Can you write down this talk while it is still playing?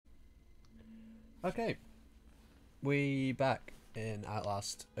Okay, we back in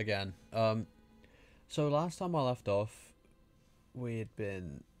Outlast again. So last time I left off, we had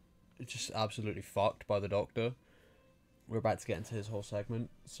been just absolutely fucked by the doctor. We're about to get into his whole segment,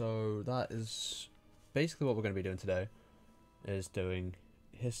 so that is basically what we're going to be doing today, is doing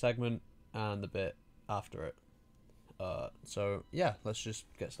his segment and the bit after it. So yeah, let's just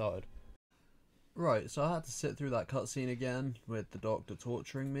get started. Right, so I had to sit through that cutscene again with the doctor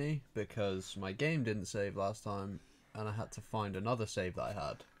torturing me because my game didn't save last time, and I had to find another save that I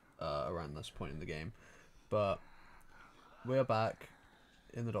had around this point in the game. But we're back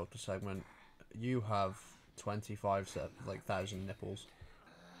in the doctor segment. You have 25,000 nipples.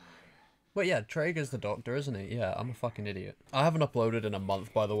 But yeah, Traeger's the doctor, isn't he? Yeah, I'm a fucking idiot. I haven't uploaded in a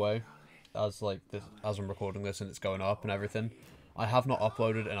month, by the way, as I'm recording this and it's going up and everything. I have not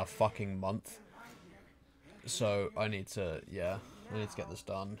uploaded in a fucking month. So I need to get this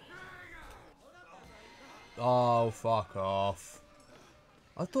done. Oh, fuck off.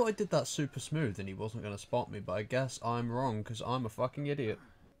 I thought I did that super smooth and he wasn't going to spot me, but I guess I'm wrong because I'm a fucking idiot.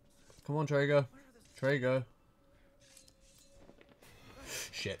 Come on, Traeger. Traeger.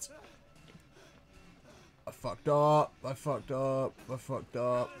 Shit. I fucked up. I fucked up. I fucked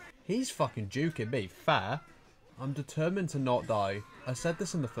up. He's fucking juking me. Fair. I'm determined to not die. I said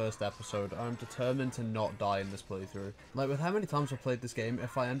this in the first episode. I'm determined to not die in this playthrough. Like, with how many times I've played this game,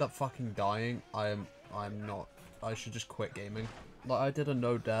 if I end up fucking dying, I'm not. I should just quit gaming. Like, I did a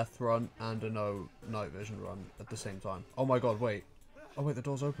no death run and a no night vision run at the same time. Oh my god, wait. Oh wait, the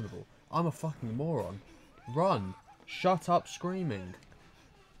door's openable. I'm a fucking moron. Run. Shut up screaming.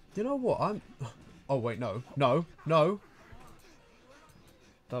 You know what? Oh wait, no. No. No.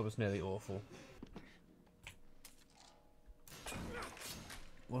 That was nearly awful.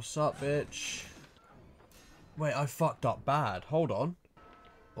 What's up, bitch? Wait, I fucked up bad. Hold on.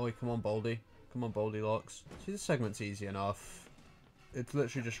 Oi, come on, Baldy. Come on, Baldy Locks. See, this segment's easy enough. It's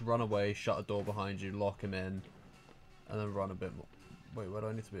literally just run away, shut a door behind you, lock him in, and then run a bit more. Wait, where do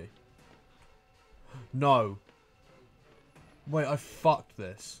I need to be? No. Wait, I fucked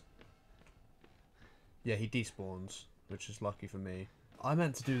this. Yeah, he despawns, which is lucky for me. I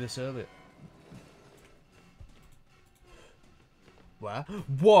meant to do this earlier. Where?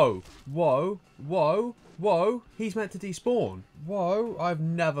 Whoa! Whoa! Whoa! Whoa! He's meant to despawn. Whoa! I've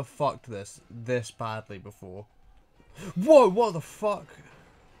never fucked this badly before. Whoa! What the fuck?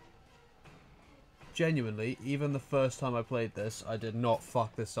 Genuinely, even the first time I played this, I did not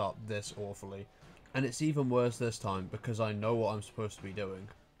fuck this up this awfully. And it's even worse this time because I know what I'm supposed to be doing.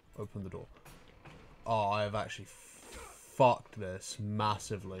 Open the door. Oh, I have actually fucked this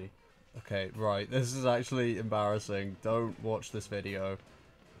massively. Okay, right, this is actually embarrassing. Don't watch this video.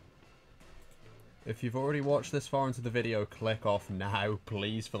 If you've already watched this far into the video, click off now,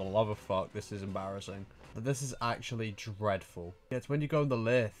 please, for the love of fuck. This is embarrassing. But this is actually dreadful. It's when you go in the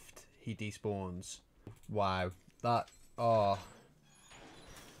lift, he despawns. Wow. Oh.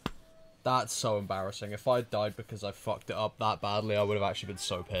 That's so embarrassing. If I died because I fucked it up that badly, I would have actually been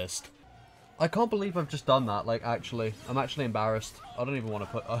so pissed. I can't believe I've just done that, like, actually. I'm actually embarrassed. I don't even want to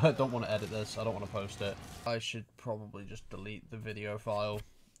put... I don't want to edit this. I don't want to post it. I should probably just delete the video file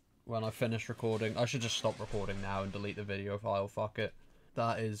when I finish recording. I should just stop recording now and delete the video file. Fuck it.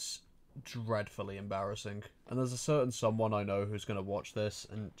 That is dreadfully embarrassing. And there's a certain someone I know who's going to watch this,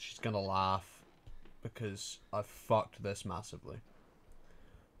 and she's going to laugh because I fucked this massively.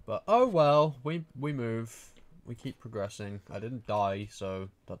 But, oh well. We move. We keep progressing. I didn't die, so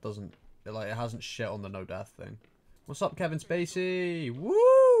that doesn't... Like, it hasn't shit on the no death thing. What's up, Kevin Spacey?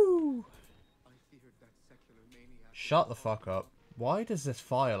 Woo! Shut the fuck up. Why does this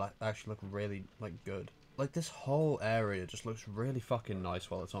fire actually look really, like, good? Like, this whole area just looks really fucking nice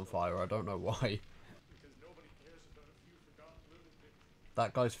while it's on fire. I don't know why.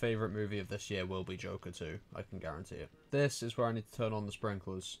 That guy's favourite movie of this year will be Joker 2. I can guarantee it. This is where I need to turn on the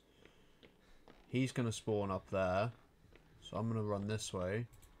sprinklers. He's going to spawn up there. So I'm going to run this way.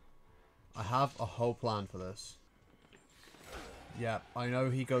 I have a whole plan for this. Yeah, I know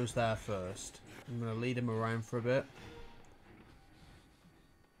he goes there first. I'm going to lead him around for a bit.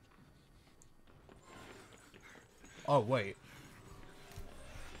 Oh, wait.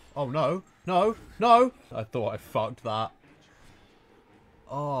 Oh, no. No. No! I thought I fucked that.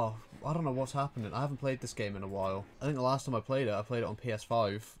 Oh, I don't know what's happening. I haven't played this game in a while. I think the last time I played it on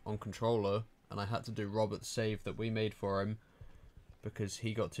PS5 on controller. And I had to do Robert's save that we made for him. Because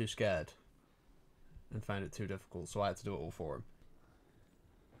he got too scared. And found it too difficult, so I had to do it all for him.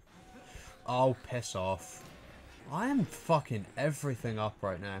 Oh, piss off. I am fucking everything up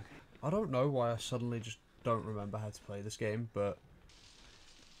right now. I don't know why I suddenly just don't remember how to play this game, but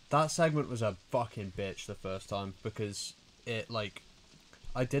That segment was a fucking bitch the first time because it, like,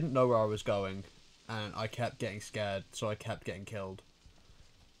 I didn't know where I was going and I kept getting scared, so I kept getting killed.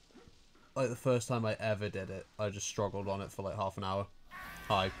 Like, the first time I ever did it, I just struggled on it for like half an hour.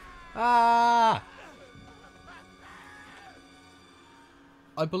 Hi. Ah!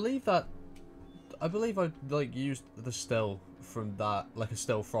 I believe I like used the still from that, like a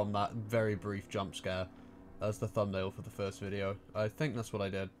still from that very brief jump scare as the thumbnail for the first video. I think that's what I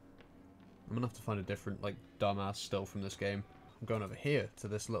did. I'm gonna have to find a different, like, dumbass still from this game. I'm going over here to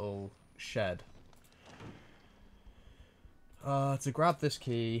this little shed. To grab this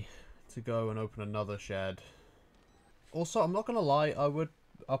key to go and open another shed. Also, I'm not gonna lie, I would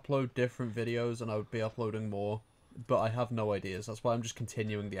upload different videos and I would be uploading more, but I have no ideas. That's why I'm just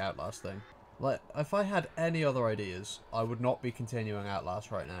continuing the Outlast thing. Like, if I had any other ideas, I would not be continuing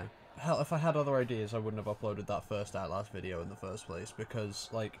Outlast right now. Hell, if I had other ideas, I wouldn't have uploaded that first Outlast video in the first place, because,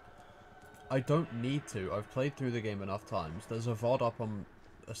 like, I don't need to. I've played through the game enough times. There's a VOD up on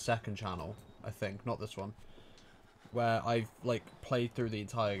a second channel, I think, not this one, where I've, like, played through the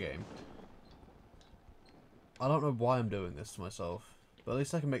entire game. I don't know why I'm doing this to myself, but at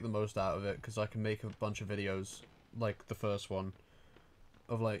least I can make the most out of it, because I can make a bunch of videos, like the first one,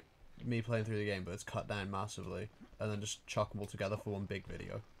 of, like, me playing through the game, but it's cut down massively, and then just chuck them all together for one big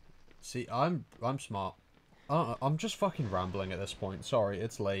video. See, I'm smart. I don't know, I'm just fucking rambling at this point. Sorry,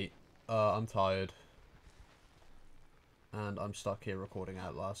 it's late. I'm tired. And I'm stuck here recording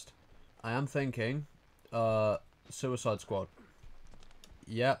Outlast. I am thinking, Suicide Squad.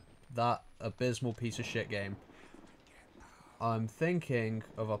 Yep, that abysmal piece of shit game. I'm thinking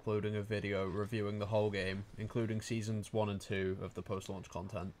of uploading a video reviewing the whole game, including seasons 1 and 2 of the post-launch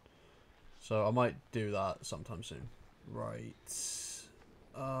content. So I might do that sometime soon. Right.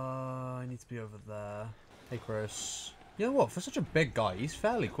 I need to be over there. Hey, Chris. You know what? For such a big guy, he's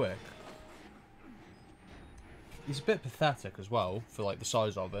fairly quick. He's a bit pathetic as well, for like the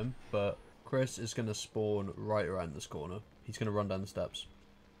size of him, but Chris is going to spawn right around this corner. He's going to run down the steps.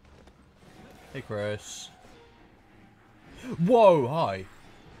 Hey, Chris. Whoa, hi.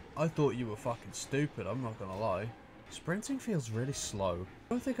 I thought you were fucking stupid, I'm not gonna lie. Sprinting feels really slow.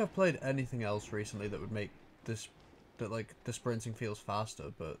 I don't think I've played anything else recently that would make this, like, the sprinting feels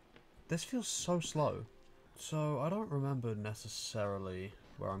faster, but this feels so slow. So, I don't remember necessarily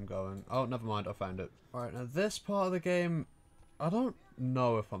where I'm going. Oh, never mind, I found it. Alright, now this part of the game, I don't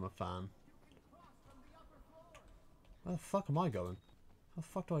know if I'm a fan. Where the fuck am I going? How the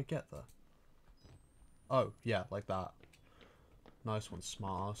fuck do I get there? Oh, yeah, like that. Nice one,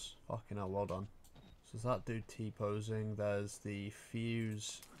 smartass. Fucking hell, well done. So is that dude T-posing? There's the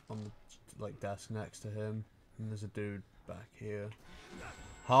fuse on the, like, desk next to him. And there's a dude back here.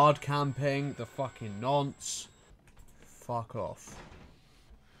 Hard camping, the fucking nonce. Fuck off.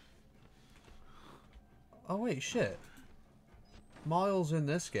 Oh wait, shit. Miles in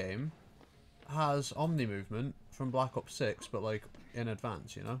this game has Omni movement from Black Ops 6, but like in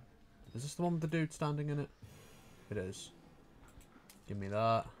advance, you know? Is this the one with the dude standing in it? It is. Give me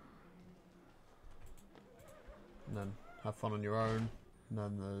that. And then have fun on your own. And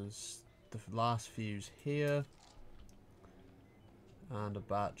then there's the last fuse here. And a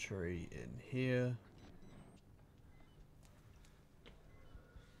battery in here.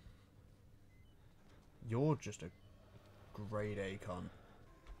 You're just a grade A cunt.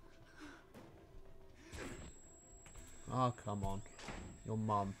 Oh, come on. Your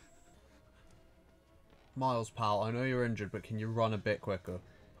mum. Miles, pal, I know you're injured, but can you run a bit quicker?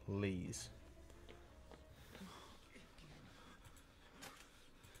 Please.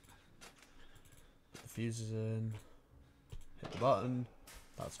 Put the fuses in. Hit the button.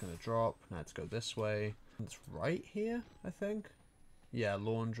 That's going to drop. Now let's go this way. It's right here, I think. Yeah,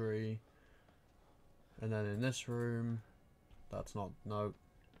 laundry. And then in this room. That's not... No.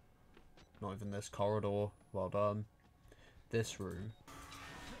 Not even this corridor. Well done. This room.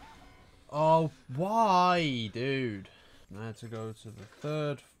 Oh, why, dude? Now to go to the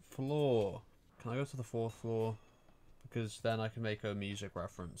 3rd floor. Can I go to the 4th floor? Because then I can make a music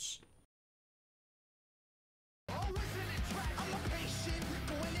reference.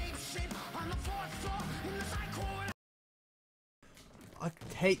 I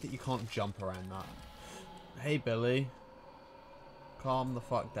hate that you can't jump around that. Hey, Billy. Calm the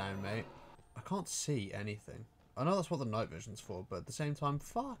fuck down, mate. I can't see anything. I know that's what the night vision's for, but at the same time,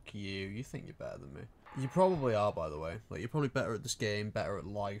 fuck you. You think you're better than me. You probably are, by the way. Like, you're probably better at this game, better at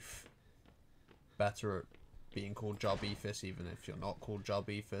life, better at being called Job-Ephus, even if you're not called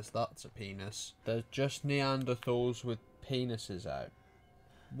Job-Ephus. That's a penis. There's just Neanderthals with penises out.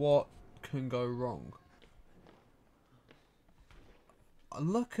 What can go wrong?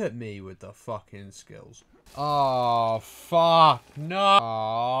 Look at me with the fucking skills. Oh, fuck. No.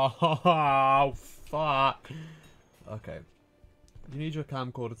 Oh, fuck. Okay. You need your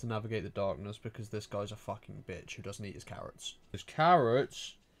camcorder to navigate the darkness because this guy's a fucking bitch who doesn't eat his carrots. His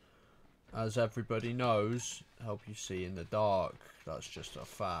carrots, as everybody knows, help you see in the dark. That's just a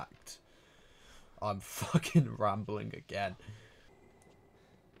fact. I'm fucking rambling again.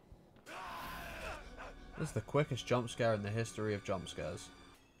 This is the quickest jump scare in the history of jump scares.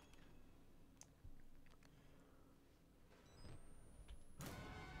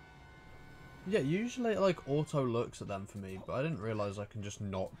 Yeah, usually it like auto looks at them for me, but I didn't realise I can just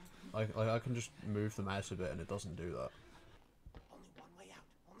not, I can just move the mouse a bit and it doesn't do that. Only one way out.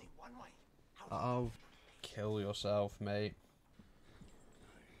 Only one way. Oh, kill yourself, mate.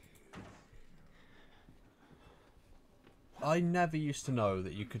 I never used to know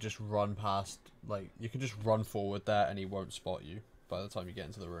that you could just run past, like, you could just run forward there and he won't spot you by the time you get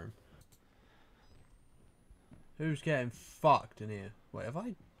into the room. Who's getting fucked in here? Wait, have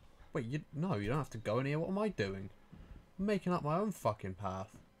I... Wait, no, you don't have to go in here. What am I doing? I'm making up my own fucking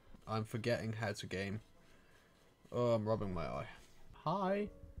path. I'm forgetting how to game. Oh, I'm rubbing my eye. Hi.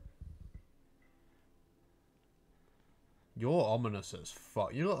 You're ominous as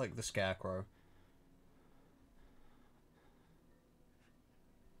fuck. You look like the Scarecrow.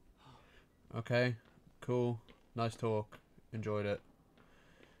 Okay, cool. Nice talk. Enjoyed it.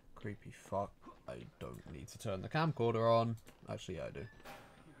 Creepy fuck. I don't need to turn the camcorder on. Actually, yeah, I do.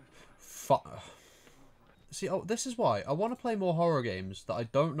 Fuck. See, oh, this is why. I want to play more horror games that I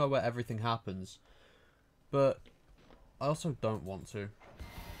don't know where everything happens. But I also don't want to.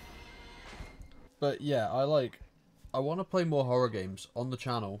 But yeah, I want to play more horror games on the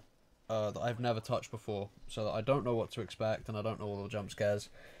channel that I've never touched before. So that I don't know what to expect and I don't know all the jump scares.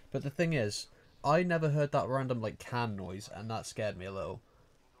 But the thing is, I never heard that random, like, can noise, and that scared me a little.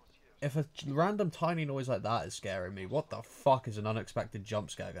 If a random tiny noise like that is scaring me, what the fuck is an unexpected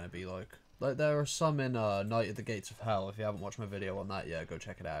jump scare going to be like? Like, there are some in Night at the Gates of Hell. If you haven't watched my video on that yet, go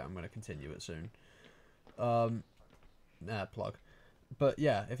check it out. I'm going to continue it soon. Plug. But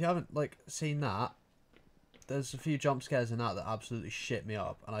yeah, if you haven't, like, seen that, there's a few jump scares in that that absolutely shit me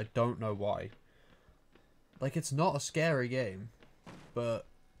up, and I don't know why. Like, it's not a scary game, but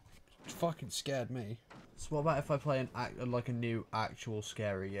it fucking scared me. So what about if I play like a new actual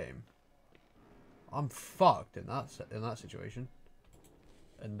scary game? I'm fucked in that situation.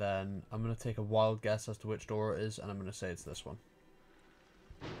 And then I'm gonna take a wild guess as to which door it is, and I'm gonna say it's this one.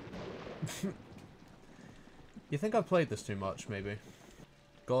 You think I've played this too much, maybe?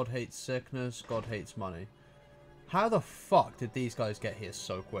 God hates sickness, God hates money. How the fuck did these guys get here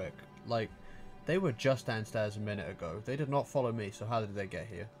so quick? Like, they were just downstairs a minute ago. They did not follow me, so how did they get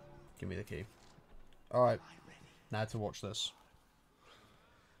here? Give me the key. Alright, now to watch this.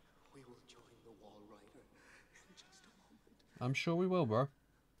 We will join the Wall Rider in just a moment. I'm sure we will, bro.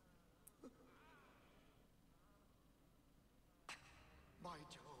 My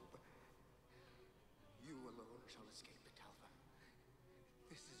Job, you alone shall escape the Talva.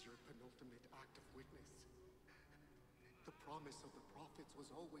 This is your penultimate act of witness. The promise of the prophets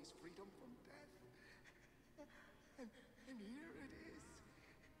was always freedom from death. And here it is.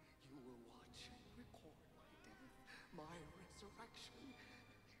 You will watch and record my death, my resurrection.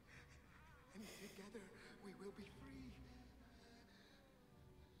 And together we will be free.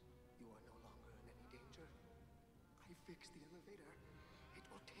 You are no longer in any danger. I fixed the elevator. It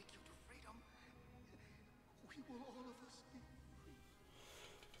will take you to freedom. We will all of us be free.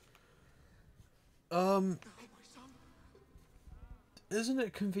 Now, my son. Isn't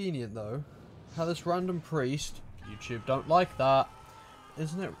it convenient, though, how this random priest... YouTube don't like that.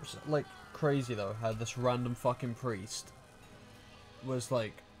 Isn't it, like, crazy, though, how this random fucking priest was,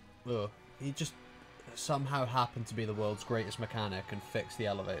 like, he just somehow happened to be the world's greatest mechanic and fixed the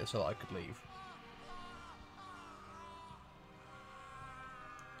elevator so that I could leave.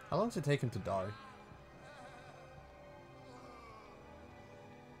 How long does it take him to die?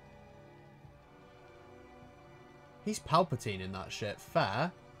 He's Palpatine in that shit.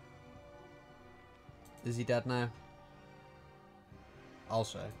 Fair. Is he dead now? I'll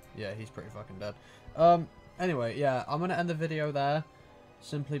say. Yeah, he's pretty fucking dead. Anyway, yeah, I'm gonna end the video there.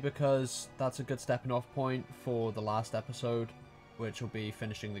 Simply because that's a good stepping off point for the last episode, which will be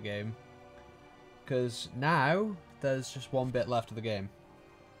finishing the game. Because now, there's just one bit left of the game.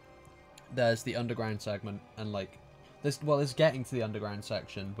 There's the underground segment, and like, it's getting to the underground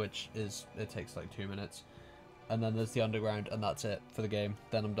section, which is, it takes like 2 minutes. And then there's the underground, and that's it for the game.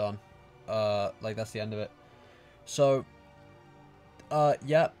 Then I'm done. Like, that's the end of it. So,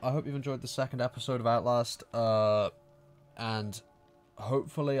 yeah, I hope you've enjoyed the second episode of Outlast, and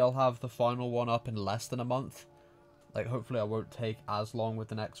hopefully I'll have the final one up in less than a month. Like, hopefully I won't take as long with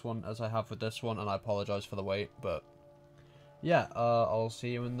the next one as I have with this one, and I apologize for the wait, but yeah, I'll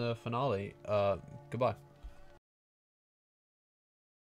see you in the finale. Goodbye.